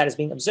on, all of that is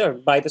being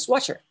observed by this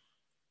watcher.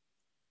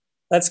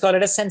 Let's call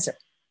it a sensor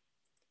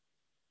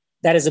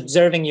that is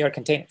observing your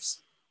containers.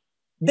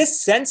 This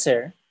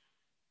sensor,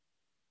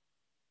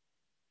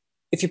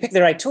 if you pick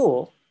the right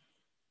tool,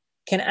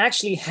 can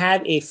actually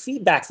have a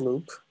feedback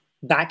loop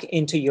back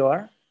into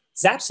your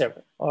ZAP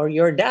server or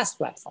your DAST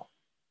platform.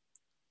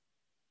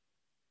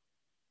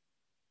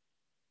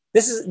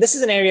 This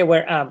is an area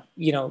where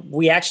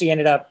we actually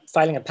ended up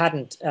filing a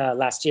patent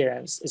last year,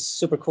 and it's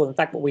super cool. In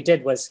fact, what we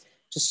did was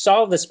to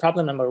solve this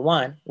problem number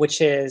one,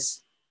 which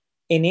is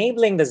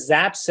enabling the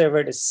ZAP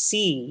server to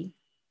see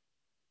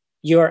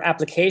your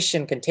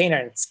application container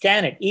and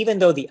scan it, even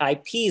though the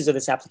IPs of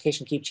this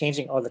application keep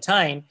changing all the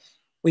time.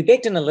 We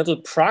baked in a little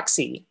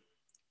proxy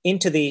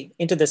into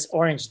this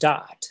orange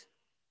dot.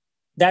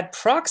 That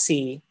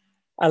proxy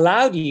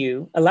allowed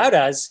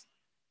us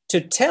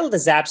to tell the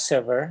ZAP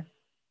server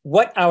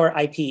what our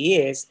IP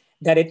is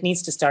that it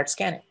needs to start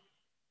scanning.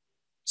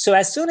 So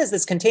as soon as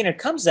this container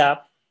comes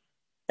up,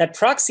 that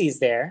proxy is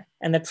there,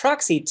 and the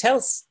proxy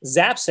tells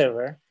ZAP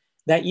server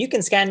that you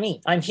can scan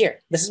me, I'm here,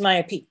 this is my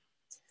IP.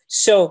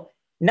 So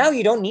now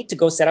you don't need to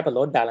go set up a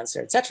load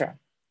balancer, etc.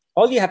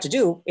 All you have to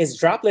do is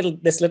drop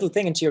this little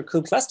thing into your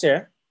kube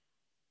cluster,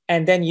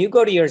 and then you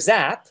go to your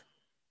ZAP,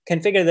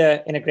 configure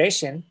the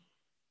integration,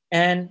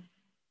 and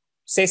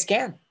say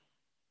scan.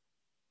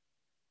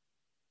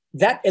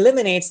 That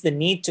eliminates the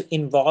need to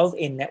involve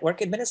a network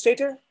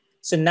administrator.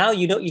 So now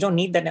you don't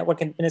need that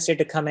network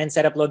administrator to come in,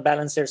 set up load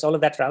balancers, all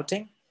of that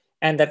routing.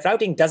 And that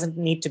routing doesn't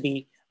need to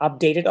be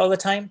updated all the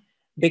time,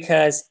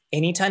 because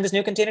anytime this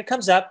new container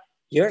comes up,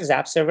 your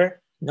ZAP server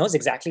knows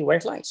exactly where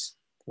it lies,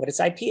 what its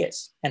IP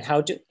is, and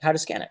how to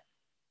scan it.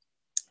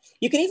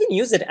 You can even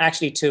use it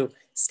actually to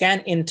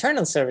scan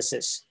internal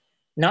services,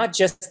 not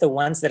just the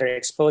ones that are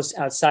exposed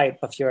outside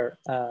of your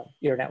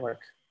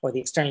network, or the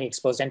externally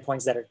exposed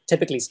endpoints that are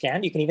typically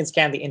scanned. You can even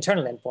scan the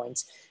internal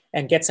endpoints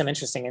and get some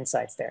interesting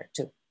insights there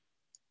too.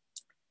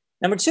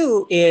 Number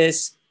two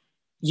is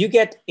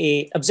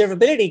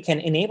observability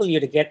can enable you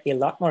to get a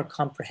lot more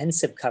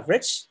comprehensive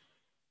coverage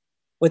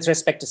with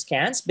respect to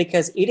scans,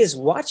 because it is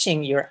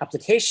watching your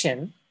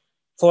application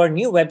for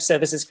new web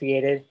services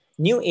created,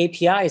 new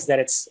APIs that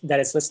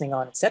it's listening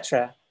on,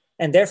 etc.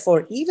 And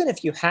therefore, even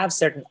if you have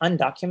certain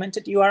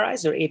undocumented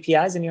URIs or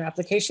APIs in your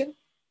application,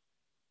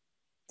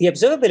 the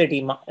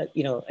observability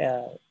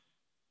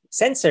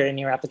sensor in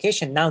your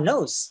application now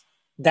knows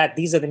that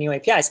these are the new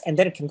APIs, and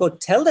then it can go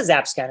tell the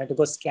ZAP scanner to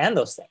go scan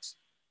those things.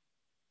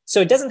 So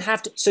it doesn't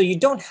have to. So you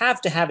don't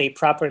have to have a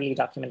properly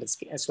documented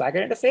Swagger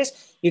interface.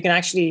 You can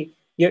actually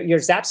your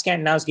ZAP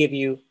scan now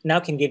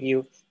can give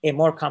you a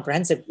more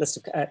comprehensive list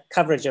of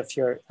coverage of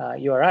your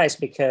URIs,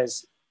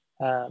 because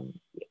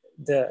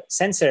the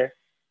sensor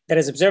that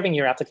is observing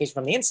your application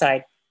from the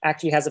inside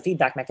actually has a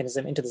feedback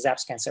mechanism into the ZAP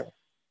scan server.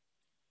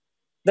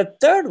 The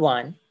third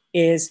one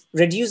is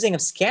reducing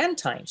of scan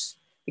times,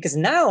 because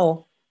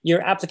now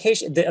your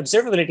application, the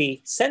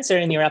observability sensor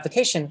in your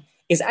application,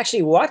 is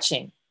actually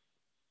watching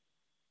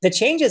the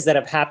changes that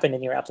have happened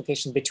in your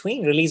application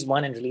between release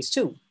 1 and release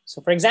 2.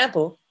 So for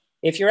example,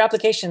 if your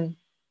application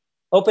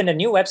opened a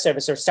new web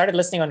service or started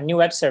listening on a new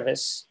web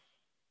service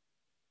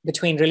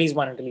between release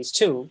 1 and release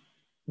 2,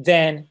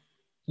 then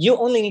you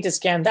only need to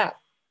scan that.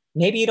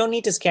 Maybe you don't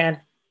need to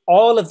scan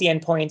all of the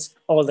endpoints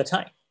all the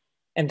time.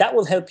 And that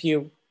will help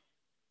you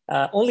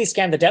only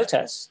scan the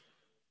deltas.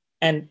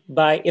 And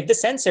if the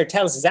sensor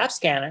tells ZAP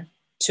scanner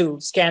to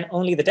scan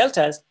only the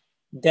deltas,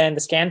 then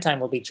the scan time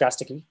will be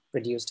drastically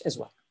reduced as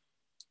well.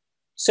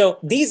 So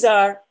these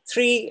are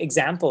 3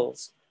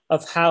 examples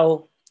of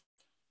how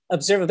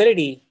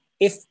observability,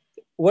 if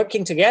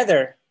working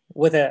together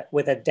with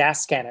a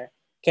DAS scanner,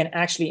 can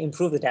actually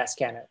improve the DAS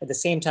scanner at the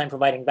same time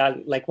providing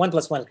value, like 1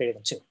 + 1 is greater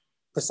than 2,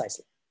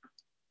 precisely.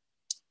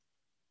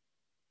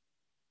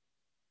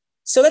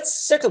 So let's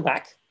circle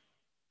back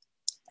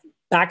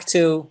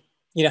to,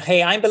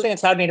 hey, I'm building a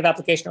cloud native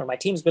application, or my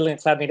team's building a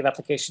cloud native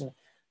application.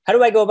 How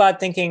do I go about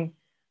thinking,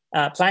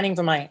 planning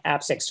for my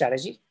AppSec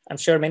strategy? I'm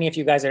sure many of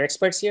you guys are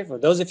experts here. For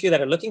those of you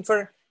that are looking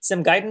for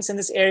some guidance in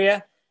this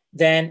area,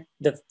 then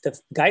the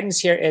guidance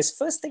here is,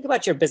 first think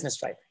about your business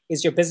driver.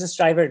 Is your business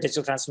driver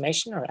digital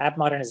transformation or app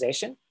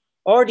modernization?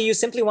 Or do you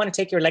simply want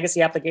to take your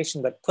legacy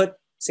application but put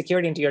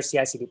security into your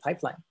CI/CD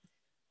pipeline?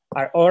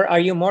 Or are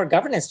you more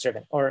governance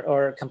driven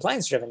or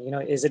compliance driven?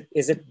 Is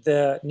it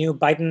the new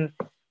Biden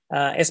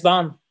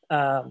SBOM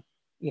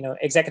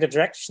executive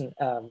direction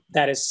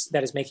that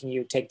is making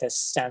you take this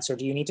stance, or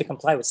do you need to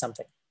comply with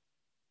something?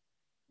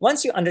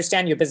 Once you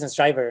understand your business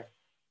driver,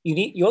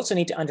 you also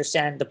need to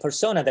understand the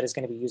persona that is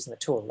going to be using the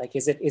tool. Like,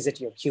 is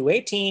it your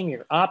QA team,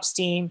 your ops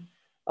team,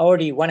 or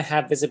do you want to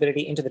have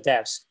visibility into the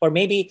devs? Or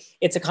maybe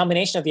it's a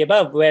combination of the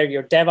above, where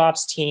your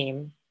DevOps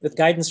team, with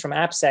guidance from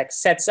AppSec,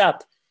 sets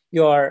up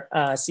your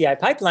CI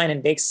pipeline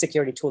and bakes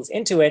security tools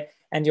into it,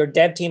 and your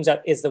dev teams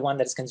is the one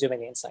that is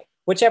consuming the insight.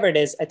 Whichever it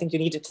is, I think you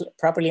need to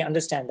properly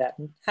understand that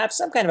and have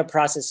some kind of a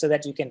process so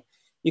that you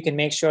can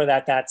make sure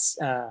that that's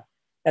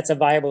a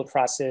viable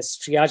process.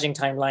 Triaging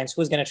timelines,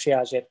 who's going to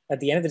triage it? At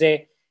the end of the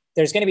day,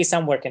 there's going to be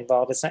some work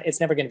involved. It's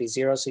never going to be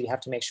zero, so you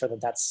have to make sure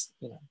that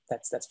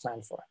that's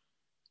planned for.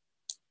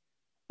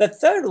 The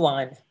third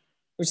one,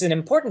 which is an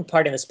important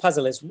part in this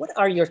puzzle, is what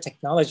are your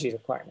technology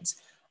requirements?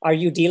 Are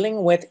you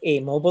dealing with a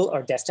mobile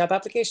or desktop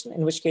application,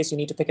 in which case you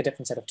need to pick a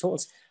different set of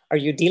tools? Are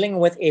you dealing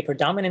with a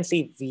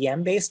predominantly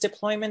VM-based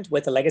deployment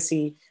with a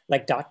legacy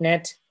like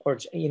 .NET or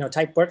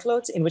type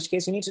workloads, in which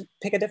case you need to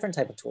pick a different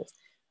type of tool?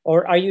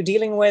 Or are you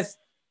dealing with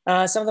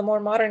some of the more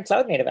modern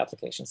cloud-native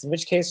applications, in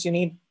which case you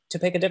need to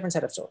pick a different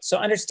set of tools? So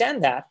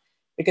understand that,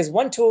 because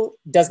one tool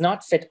does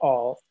not fit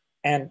all,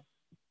 and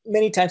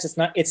many times it's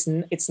not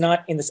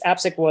in this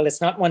AppSec world, it's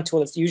not one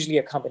tool, it's usually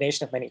a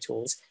combination of many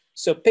tools.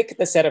 So pick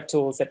the set of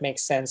tools that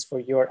makes sense for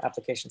your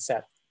application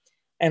set.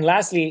 And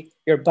lastly,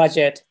 your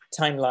budget,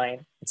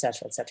 timeline, et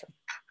cetera, et cetera.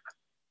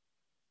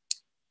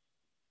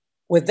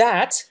 With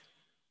that,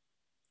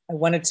 I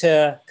wanted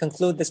to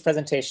conclude this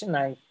presentation.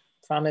 I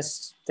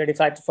promised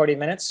 35 to 40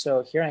 minutes,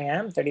 so here I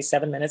am,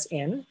 37 minutes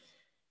in.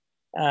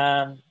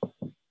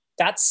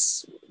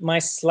 That's my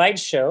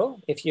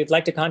slideshow. If you'd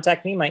like to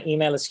contact me, my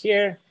email is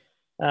here.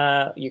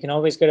 You can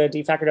always go to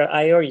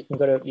DeepFactor.io, or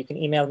you can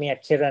email me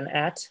at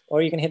Kiran@,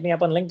 or you can hit me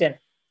up on LinkedIn.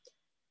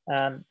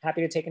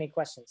 Happy to take any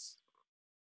questions.